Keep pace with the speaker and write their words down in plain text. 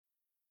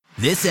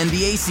This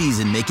NBA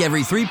season, make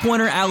every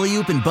three-pointer,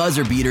 alley-oop, and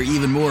buzzer beater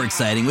even more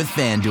exciting with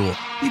FanDuel.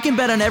 You can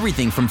bet on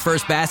everything from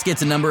first basket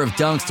to number of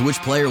dunks to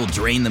which player will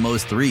drain the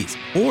most threes.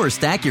 Or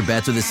stack your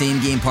bets with a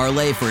same-game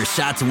parlay for a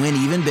shot to win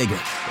even bigger.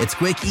 It's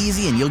quick,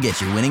 easy, and you'll get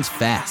your winnings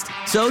fast.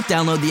 So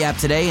download the app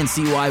today and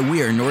see why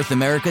we're North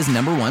America's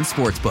 #1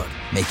 sportsbook.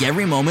 Make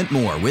every moment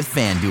more with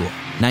FanDuel.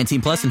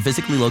 19 plus and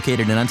physically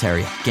located in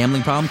Ontario.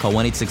 Gambling problem? Call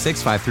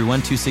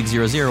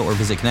 1-866-531-2600 or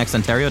visit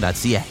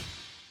connectsontario.ca.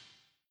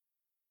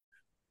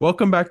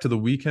 Welcome back to the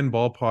Weekend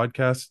Ball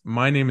Podcast.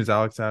 My name is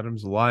Alex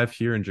Adams, live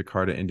here in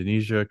Jakarta,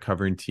 Indonesia,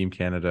 covering Team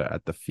Canada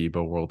at the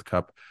FIBA World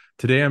Cup.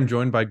 Today, I'm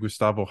joined by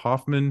Gustavo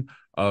Hofman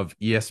of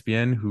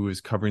ESPN, who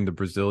is covering the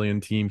Brazilian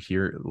team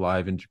here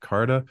live in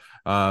Jakarta.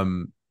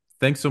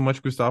 Thanks so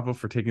much, Gustavo,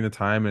 for taking the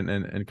time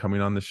and coming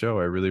on the show.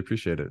 I really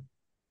appreciate it.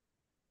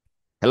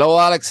 Hello,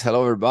 Alex.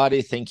 Hello,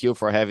 everybody. Thank you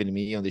for having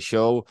me on the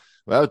show.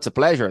 Well, it's a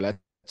pleasure. Let's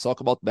talk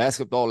about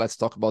basketball. Let's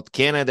talk about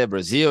Canada,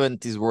 Brazil, and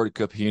this World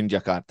Cup here in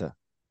Jakarta.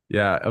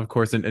 Yeah, of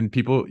course. And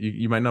people,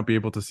 you might not be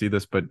able to see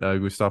this, but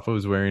Gustavo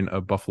is wearing a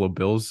Buffalo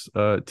Bills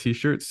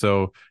t-shirt.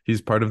 So he's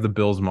part of the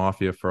Bills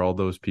Mafia for all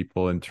those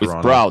people in Toronto.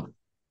 With proud.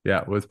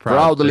 Yeah, with proud.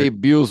 Proudly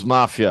Bills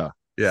Mafia.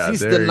 Yeah,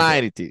 since the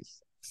 90s.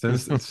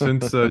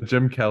 Since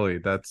Jim Kelly.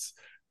 That's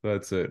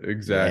it.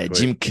 Exactly. Yeah,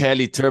 Jim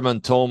Kelly,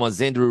 Thurman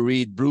Thomas, Andrew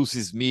Reid, Bruce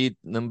Smith,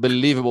 an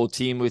unbelievable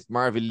team with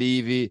Marvin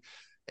Levy.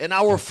 And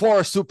our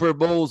 4 Super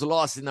Bowls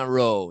lost in a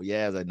row.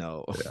 Yes, I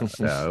know.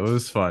 Yeah, it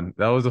was fun.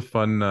 That was a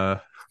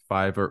fun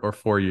 5 or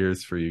 4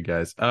 years for you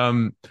guys.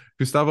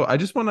 Gustavo, I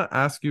just want to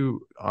ask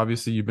you,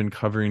 obviously you've been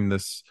covering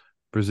this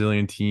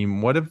Brazilian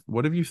team. What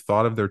have you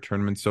thought of their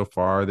tournament so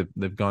far?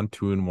 They've gone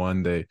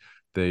 2-1.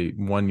 They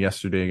won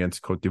yesterday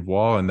against Cote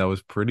d'Ivoire, and that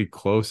was pretty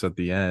close at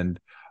the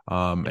end.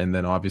 And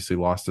then obviously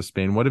lost to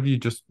Spain. What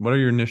are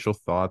your initial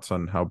thoughts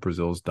on how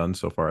Brazil's done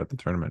so far at the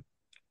tournament?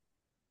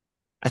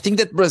 I think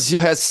that Brazil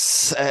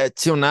has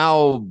till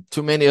now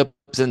too many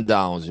ups and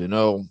downs.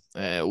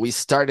 We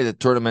started the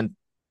tournament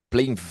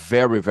playing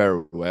very,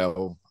 very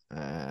well.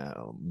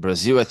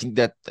 Brazil, I think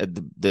that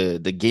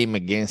the game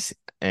against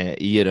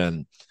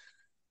Iran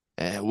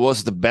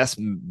was the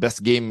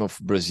best game of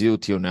Brazil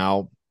till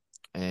now.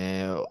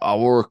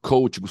 Our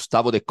coach,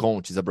 Gustavo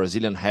is a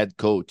Brazilian head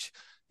coach.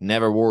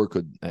 Never worked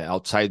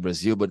outside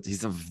Brazil, but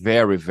he's a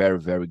very, very,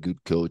 very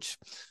good coach,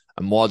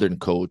 a modern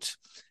coach.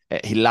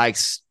 He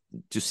likes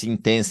to see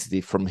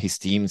intensity from his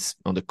teams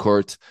on the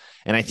court.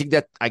 And I think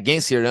that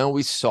against Iran,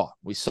 we saw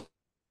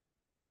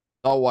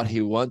what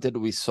he wanted.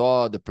 We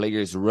saw the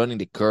players running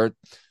the court,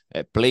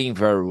 playing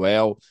very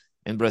well,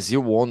 and Brazil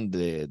won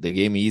the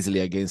game easily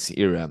against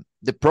Iran.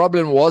 The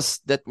problem was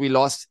that we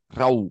lost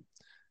Raul,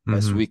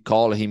 as we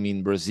call him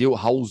in Brazil,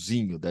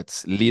 Raulzinho.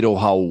 That's little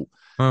Raul.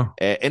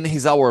 And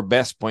he's our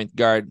best point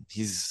guard.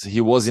 He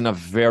was in a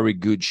very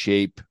good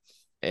shape.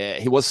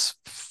 He would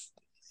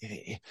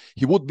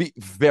be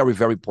very,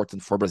 very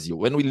important for Brazil.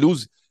 When we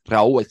lose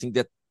Raul, I think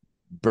that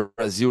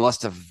Brazil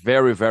lost a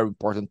very, very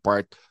important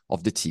part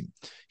of the team.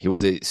 He was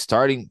the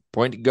starting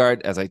point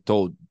guard, as I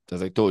told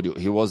you.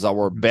 He was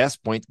our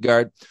best point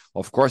guard.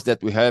 Of course,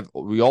 that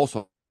we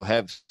also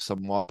have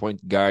some more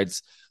point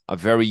guards. A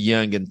very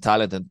young and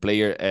talented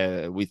player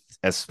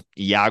as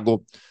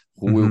Iago,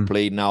 who will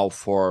play now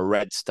for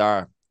Red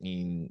Star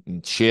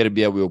in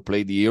Serbia. Will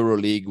play the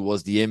EuroLeague.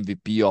 Was the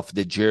MVP of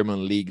the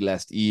German league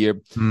last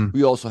year.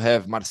 We also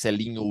have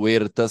Marcelinho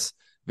Huertas,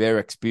 very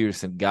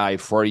experienced guy,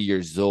 40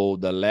 years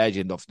old, a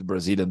legend of the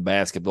Brazilian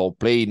basketball,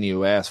 played in the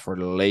US for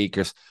the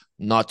Lakers,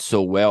 not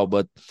so well,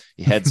 but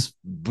he had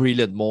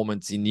brilliant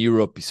moments in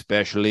Europe,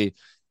 especially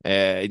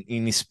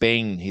in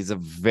Spain. He's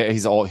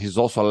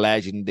also a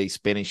legend in the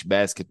Spanish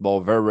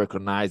basketball, very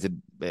recognized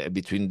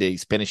between the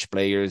Spanish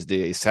players.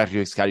 The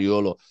Sergio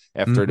Scariolo,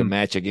 after the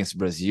match against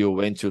Brazil,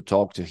 went to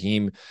talk to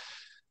him.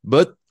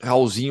 But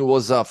Raulzinho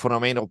was a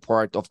fundamental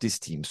part of this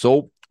team.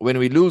 So when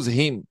we lose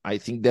him, I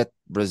think that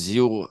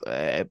Brazil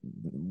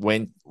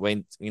went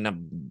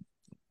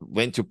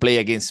to play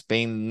against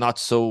Spain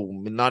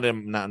not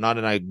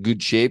in a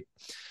good shape.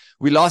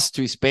 We lost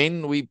to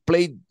Spain. We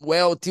played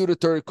well till the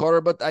third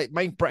quarter, but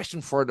my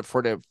impression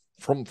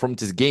from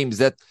this game is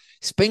that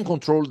Spain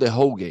controlled the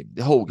whole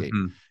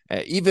game.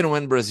 Even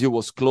when Brazil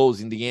was close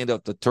in the end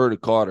of the third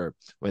quarter,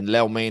 when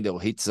Léo Mendel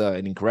hits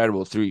an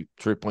incredible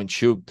three-point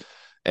shoot,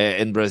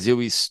 and Brazil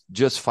is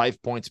just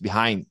 5 points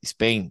behind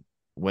Spain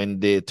when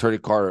the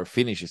third quarter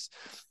finishes.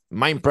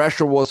 My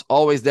impression was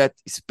always that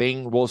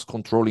Spain was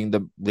controlling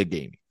the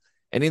game.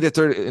 And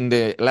in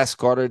the last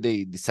quarter,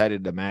 they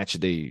decided the match.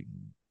 They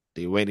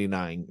went in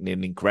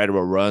an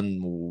incredible run,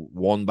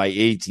 won by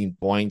 18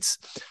 points.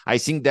 I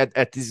think that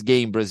at this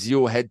game,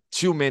 Brazil had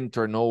two men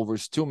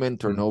turnovers.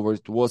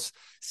 It was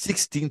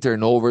 16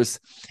 turnovers,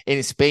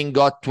 and Spain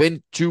got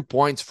 22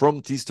 points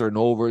from these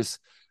turnovers,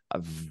 a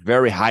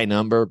very high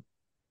number.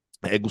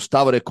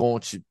 Gustavo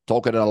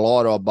talked a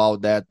lot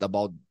about that,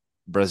 about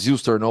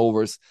Brazil's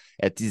turnovers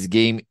at this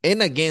game.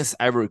 And against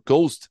Ivory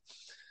Coast,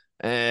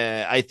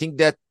 I think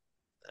that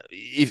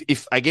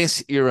if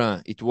against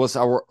Iran, it was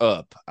our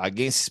up,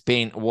 against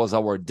Spain was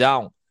our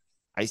down,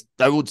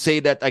 I would say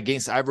that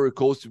against Ivory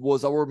Coast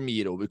was our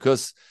middle,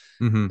 because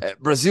Mm-hmm.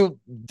 Brazil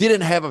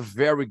didn't have a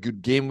very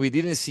good game. We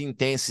didn't see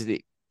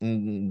intensity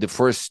in the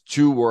first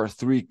 2 or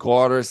 3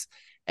 quarters.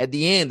 At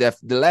the end,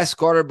 after the last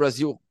quarter,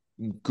 Brazil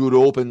could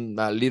open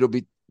a little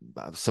bit,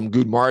 some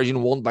good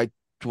margin, won by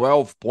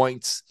 12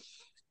 points.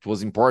 It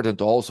was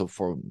important also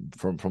from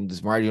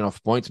this margin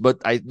of points,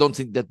 but I don't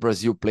think that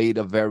Brazil played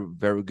a very,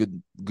 very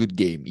good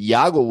game.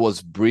 Iago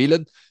was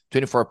brilliant,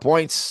 24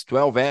 points,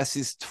 12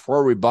 assists,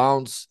 4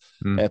 rebounds,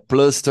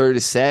 plus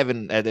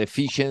 37 at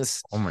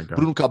efficiency. Oh my God.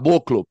 Bruno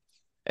Caboclo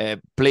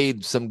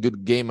played some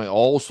good game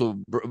also.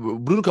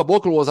 Bruno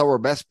Caboclo was our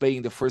best player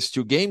in the first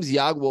 2 games.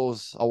 Iago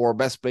was our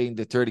best player in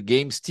the third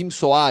games. Tim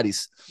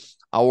Soares,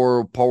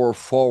 our power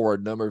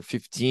forward, number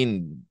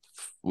 15,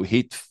 we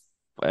hit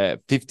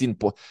 15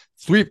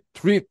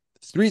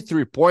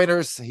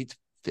 3-pointers, hit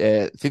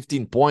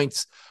 15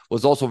 points,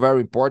 was also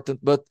very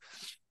important. But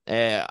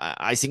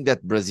I think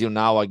that Brazil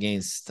now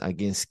against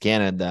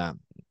Canada,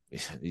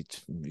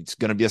 it's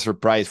gonna be a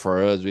surprise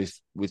for us.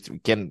 We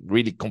can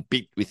really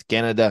compete with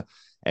Canada,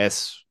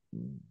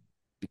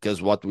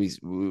 because what we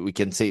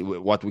can say,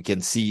 what we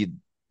can see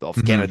of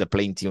Canada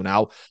playing till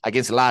now.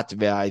 Against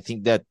Latvia, I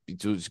think that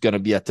it was gonna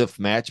be a tough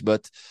match,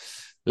 but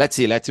let's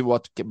see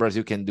what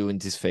Brazil can do in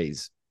this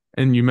phase.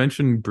 And you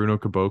mentioned Bruno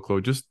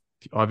Caboclo. Just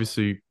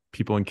obviously,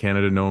 people in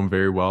Canada know him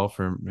very well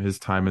from his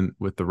time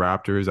with the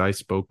Raptors. I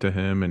spoke to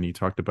him, and he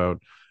talked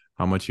about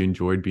how much he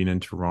enjoyed being in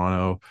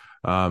Toronto.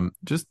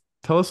 Just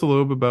tell us a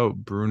little bit about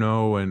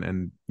Bruno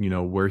and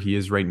where he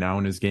is right now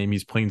in his game.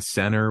 He's playing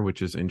center,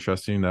 which is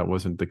interesting. That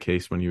wasn't the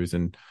case when he was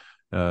in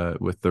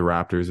with the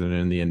Raptors and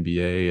in the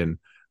NBA. And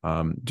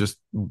just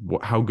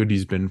how good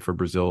he's been for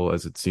Brazil,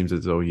 as it seems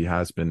as though he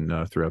has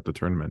been throughout the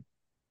tournament.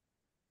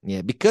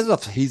 Yeah, because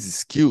of his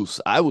skills,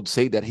 I would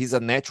say that he's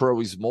a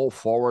natural small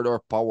forward or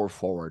power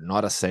forward,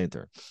 not a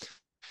center.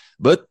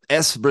 But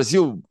as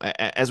Brazil,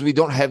 as we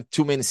don't have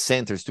too many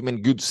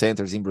good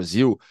centers in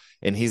Brazil,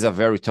 and he's a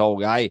very tall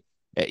guy,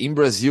 in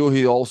Brazil,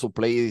 he also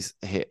plays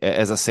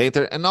as a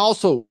center. And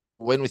also,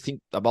 when we think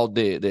about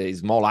the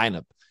small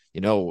lineup,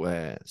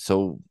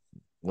 so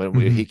when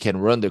he can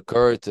run the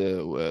court,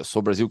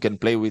 so Brazil can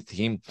play with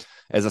him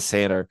as a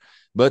center.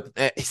 But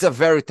he's a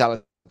very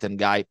talented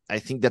guy. I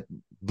think that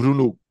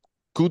Bruno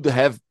could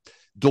have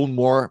done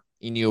more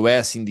in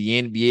US, in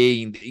the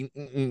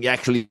NBA,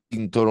 actually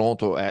in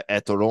Toronto,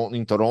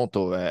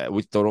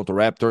 with Toronto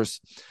Raptors.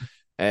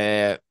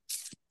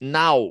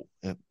 Now,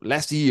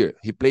 last year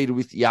he played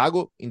with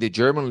Iago in the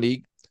German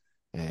league.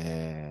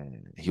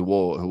 He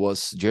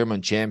was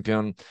German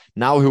champion.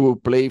 Now he will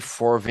play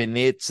for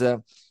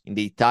Venezia in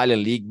the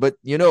Italian league. But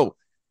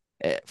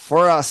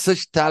for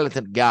such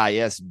talented guy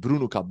as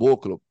Bruno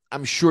Caboclo,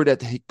 I'm sure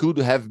that he could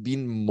have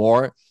been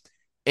more.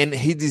 And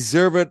he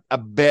deserved a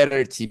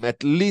better team,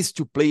 at least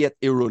to play at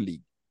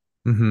EuroLeague.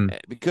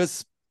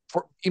 Because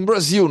in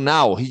Brazil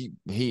now, he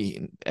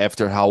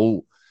after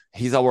Raul,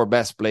 he's our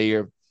best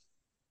player.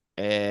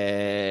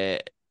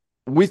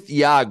 With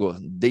Iago,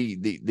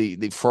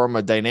 they form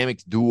a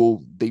dynamic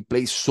duo. They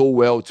play so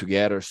well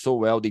together, so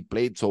well. They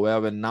played so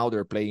well, and now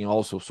they're playing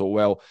also so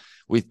well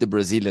with the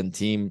Brazilian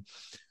team.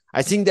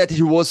 I think that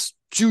he was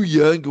too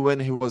young when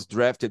he was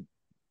drafted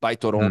by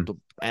Toronto,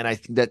 and I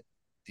think that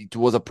it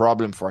was a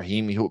problem for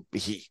him.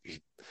 He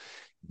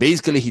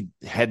basically he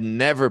had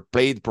never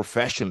played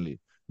professionally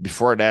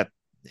before that.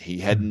 He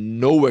had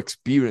no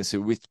experience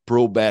with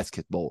pro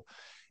basketball,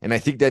 and I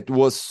think that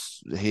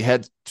he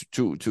had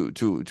to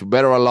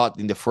better a lot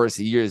in the first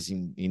years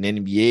in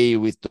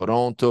NBA with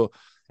Toronto.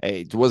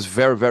 It was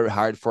very, very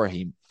hard for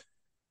him.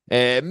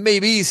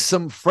 Maybe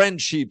some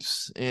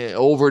friendships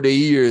over the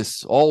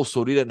years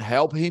also didn't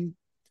help him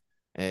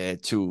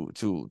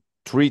to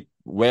treat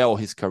well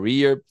his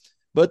career,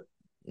 but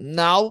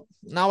now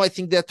I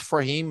think that for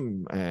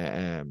him,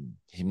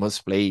 he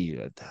must play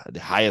at the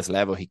highest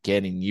level he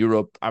can in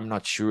Europe. I'm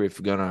not sure if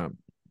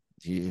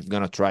he's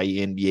gonna try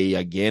NBA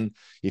again,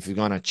 if he's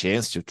gonna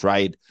chance to try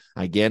it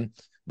again.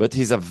 But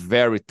he's a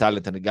very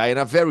talented guy and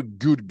a very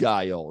good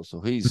guy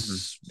also.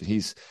 He's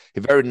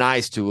very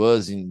nice to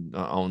us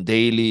on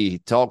daily. He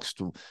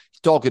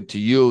talking to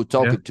you,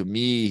 talking to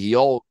me. He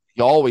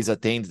always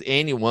attends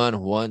anyone who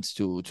wants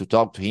to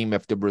talk to him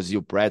after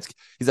Brazil practice.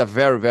 He's a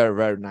very, very,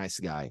 very nice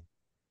guy.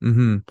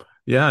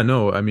 Yeah,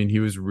 no, I mean, he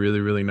was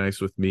really, really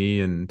nice with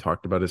me and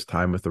talked about his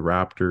time with the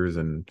Raptors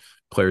and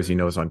players he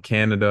knows on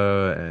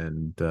Canada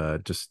and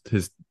just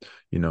his,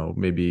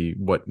 maybe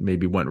what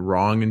went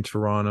wrong in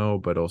Toronto,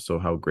 but also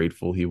how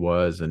grateful he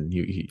was. And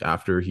he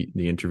after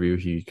the interview,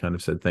 he kind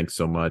of said, thanks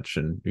so much.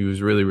 And he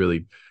was really,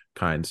 really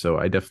kind. So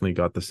I definitely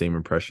got the same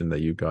impression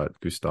that you got,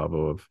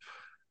 Gustavo,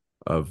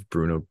 of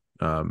Bruno.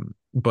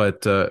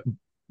 But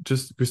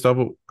just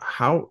Gustavo,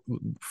 how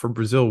for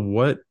Brazil,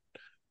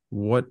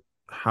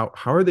 how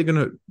are they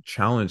going to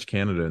challenge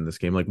Canada in this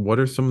game? Like, what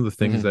are some of the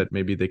things that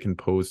maybe they can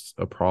pose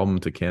a problem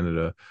to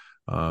Canada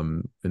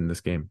in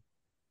this game?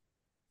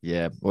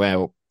 Yeah,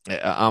 well,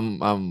 I'm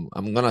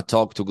gonna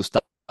talk to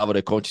Gustavo,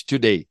 the coach,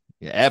 today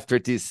after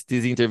this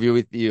interview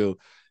with you.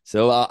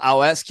 So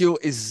I'll ask you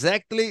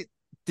exactly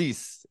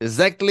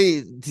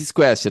exactly this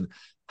question.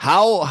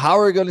 How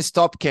are we going to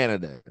stop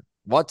Canada?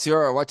 What's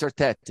your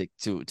tactic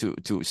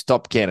to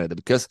stop Canada?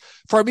 Because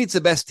for me, it's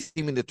the best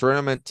team in the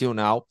tournament till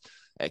now.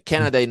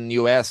 Canada and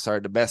US are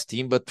the best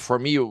team, but for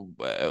me,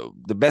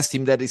 the best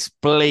team that is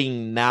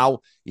playing now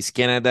is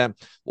Canada.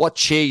 What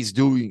Shea is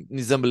doing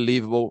is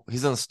unbelievable.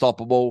 He's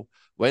unstoppable.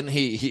 When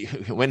he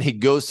when he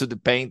goes to the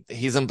paint,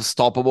 he's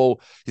unstoppable.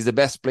 He's the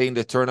best player in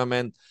the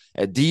tournament.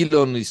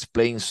 Dillon is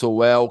playing so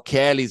well.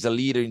 Kelly is a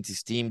leader in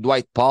this team.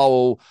 Dwight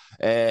Powell,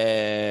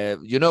 everybody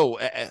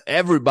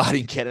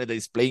in Canada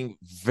is playing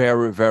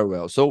very, very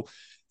well. So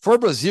for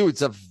Brazil,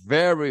 it's a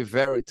very,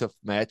 very tough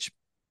match.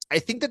 I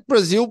think that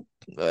Brazil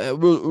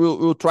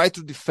will try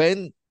to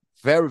defend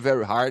very,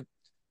 very hard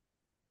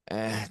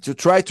to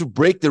try to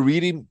break the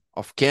rhythm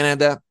of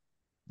Canada.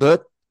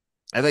 But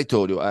as I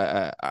told you,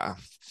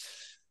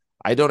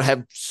 I don't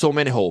have so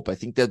many hope. I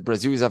think that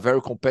Brazil is a very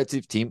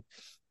competitive team.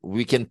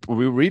 We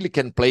really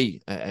can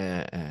play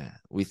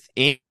with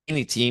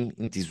any team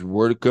in this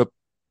World Cup,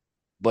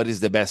 but it's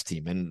the best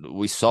team. And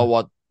we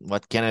saw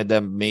what Canada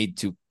made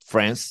to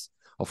France.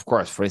 Of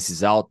course, France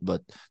is out,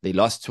 but they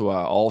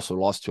also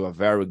lost to a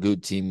very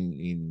good team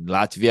in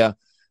Latvia.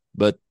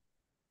 But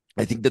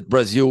I think that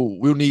Brazil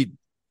will need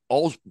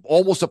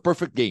almost a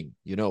perfect game.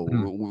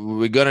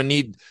 We're gonna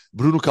need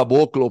Bruno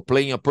Caboclo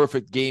playing a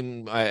perfect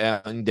game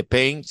in the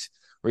paint.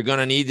 We're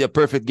gonna need a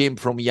perfect game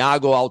from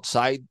Iago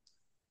outside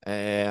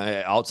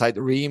the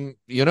rim.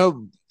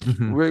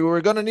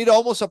 We're gonna need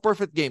almost a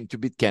perfect game to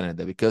beat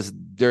Canada because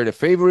they're the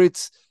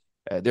favorites.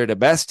 They're the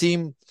best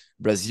team.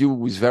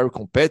 Brazil is very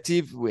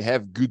competitive. We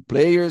have good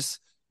players.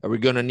 We're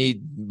gonna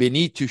need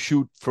Benito to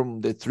shoot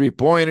from the 3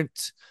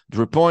 points.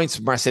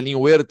 Marcelinho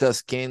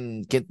Huertas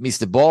can't miss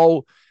the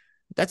ball.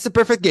 That's the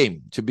perfect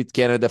game to beat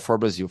Canada for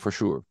Brazil for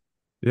sure.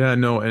 Yeah,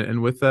 no,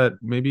 and with that,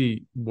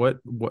 maybe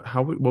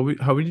how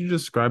would you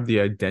describe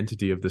the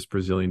identity of this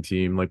Brazilian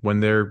team? Like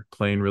when they're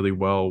playing really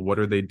well, what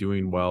are they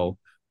doing well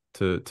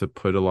to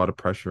put a lot of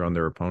pressure on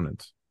their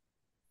opponents?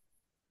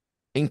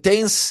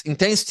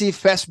 Intensity,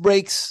 fast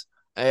breaks.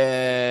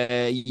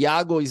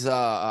 Iago is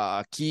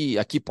a key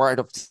part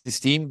of this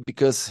team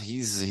because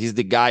he's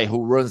the guy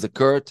who runs the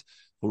court,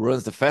 who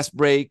runs the fast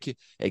break,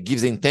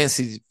 gives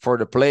intensity for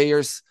the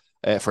players,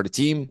 for the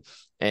team.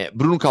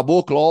 Bruno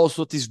Caboclo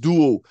also, this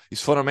duo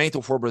is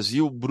fundamental for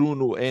Brazil,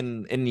 Bruno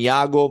and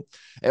Iago.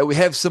 We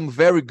have some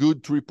very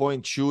good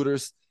 3-point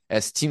shooters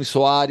as Tim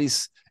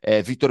Soares,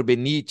 Vitor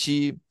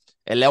Benite,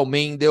 Léo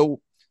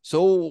Mendel.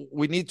 So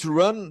we need to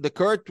run the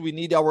court. We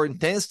need our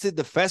intensity,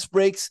 the fast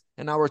breaks,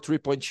 and our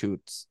 3-point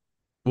shoots.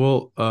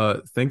 Well,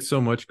 thanks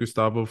so much,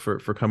 Gustavo,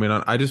 for coming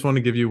on. I just want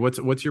to give you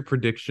what's your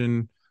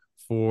prediction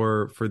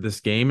for this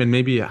game, and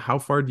maybe how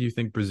far do you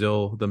think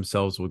Brazil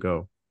themselves will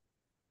go?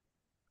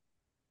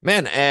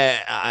 Man,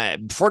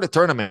 before the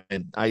tournament,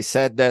 I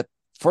said that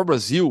for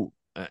Brazil,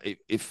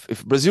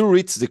 if Brazil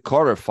reaches the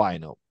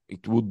quarterfinal,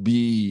 it would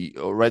be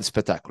already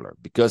spectacular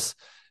because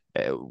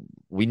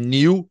we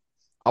knew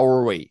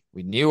our way.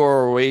 We knew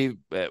our way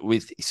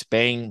with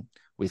Spain,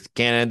 with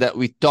Canada.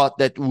 We thought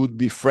that would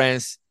be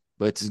France,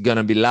 but it's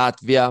gonna be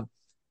Latvia.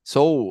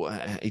 So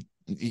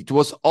it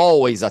was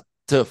always a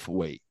tough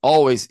way.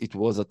 Always it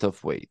was a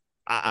tough way.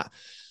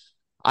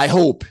 I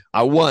hope,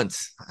 I want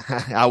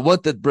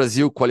that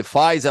Brazil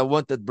qualifies. I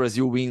want that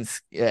Brazil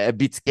wins,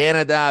 beats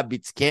Canada,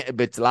 beats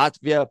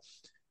Latvia.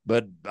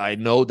 But I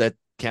know that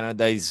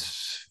Canada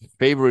is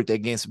favorite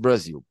against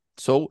Brazil.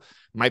 So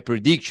my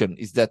prediction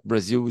is that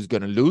Brazil is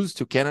going to lose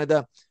to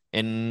Canada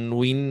and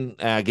win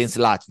against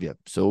Latvia.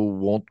 So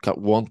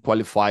won't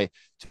qualify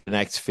to the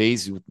next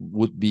phase. It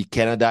would be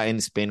Canada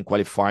and Spain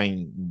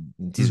qualifying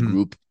in this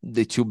group.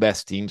 The two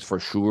best teams for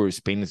sure.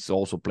 Spain is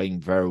also playing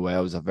very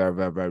well. It's a very,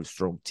 very, very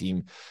strong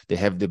team. They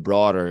have the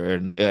brother,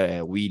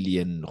 Willie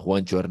and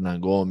Juancho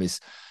Hernan Gomez.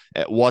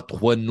 What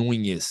Juan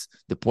Núñez,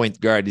 the point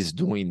guard, is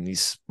doing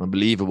is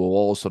unbelievable.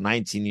 Also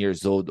 19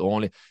 years old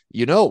only.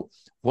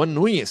 Juan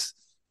Núñez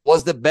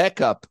was the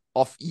backup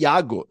of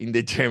Iago in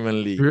the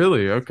German league.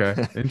 Really? Okay.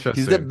 Interesting.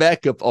 He's the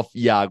backup of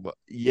Iago.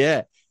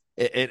 Yeah.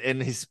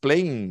 And he's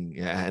playing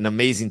an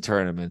amazing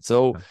tournament.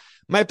 So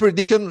my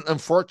prediction,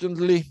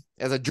 unfortunately,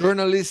 as a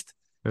journalist,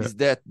 is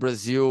that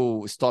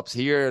Brazil stops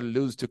here,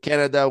 loses to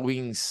Canada,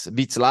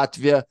 beats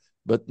Latvia.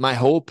 But my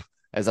hope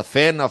as a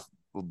fan of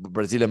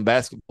Brazilian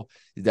basketball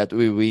is that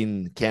we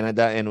win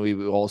Canada and we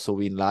will also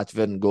win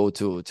Latvia and go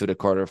to the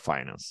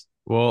quarterfinals.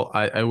 Well,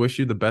 I wish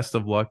you the best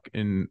of luck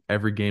in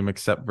every game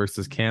except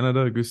versus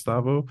Canada,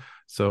 Gustavo.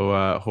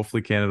 So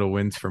hopefully Canada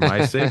wins for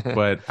my sake.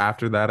 But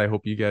after that, I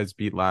hope you guys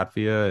beat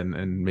Latvia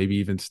and maybe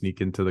even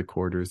sneak into the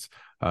quarters,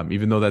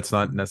 even though that's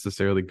not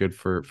necessarily good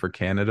for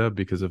Canada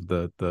because of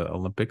the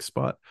Olympic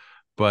spot.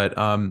 But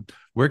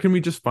where can we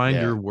just find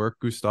your work,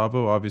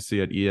 Gustavo?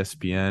 Obviously at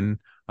ESPN.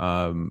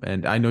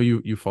 And I know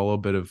you follow a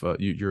bit of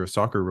you're a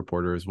soccer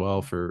reporter as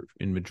well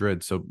in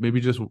Madrid. So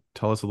maybe just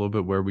tell us a little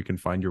bit where we can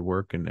find your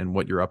work and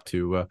what you're up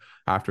to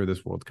after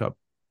this World Cup.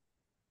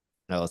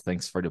 No,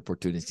 thanks for the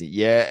opportunity.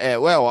 Yeah,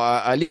 well,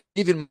 I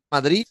live in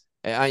Madrid.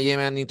 I am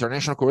an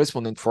international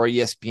correspondent for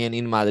ESPN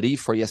in Madrid,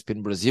 for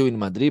ESPN Brazil in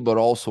Madrid, but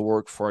also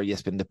work for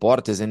ESPN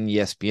Deportes and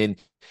ESPN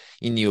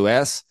in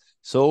US.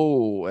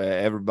 So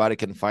everybody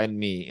can find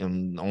me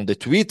on the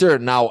Twitter,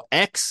 now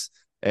X,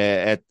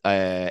 at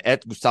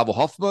Gustavo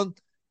Hofman,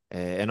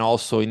 and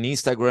also in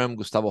Instagram,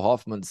 Gustavo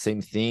Hofman,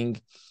 same thing.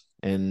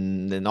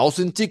 And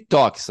also in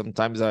TikTok.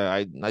 Sometimes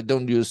I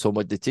don't use so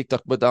much the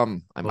TikTok, but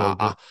I'm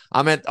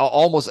at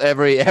almost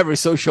every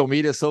social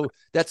media. So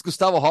that's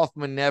Gustavo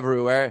Hofman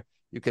everywhere.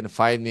 You can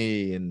find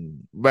me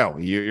in, well,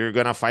 you're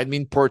gonna find me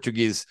in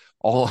Portuguese,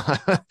 all,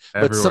 but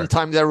Everywhere.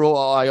 sometimes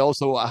I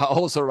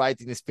also write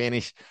in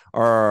Spanish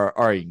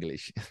or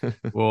English.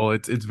 Well,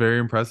 it's very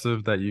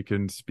impressive that you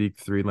can speak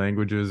three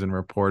languages and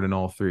report in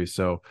all three.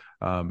 So,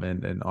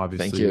 and Thank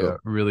obviously, you.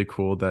 really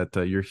cool that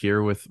you're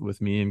here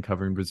with me and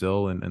covering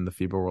Brazil and the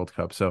FIBA World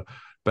Cup. So,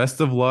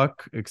 best of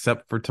luck,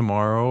 except for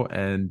tomorrow.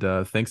 And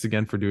thanks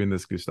again for doing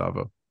this,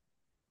 Gustavo.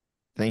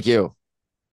 Thank you.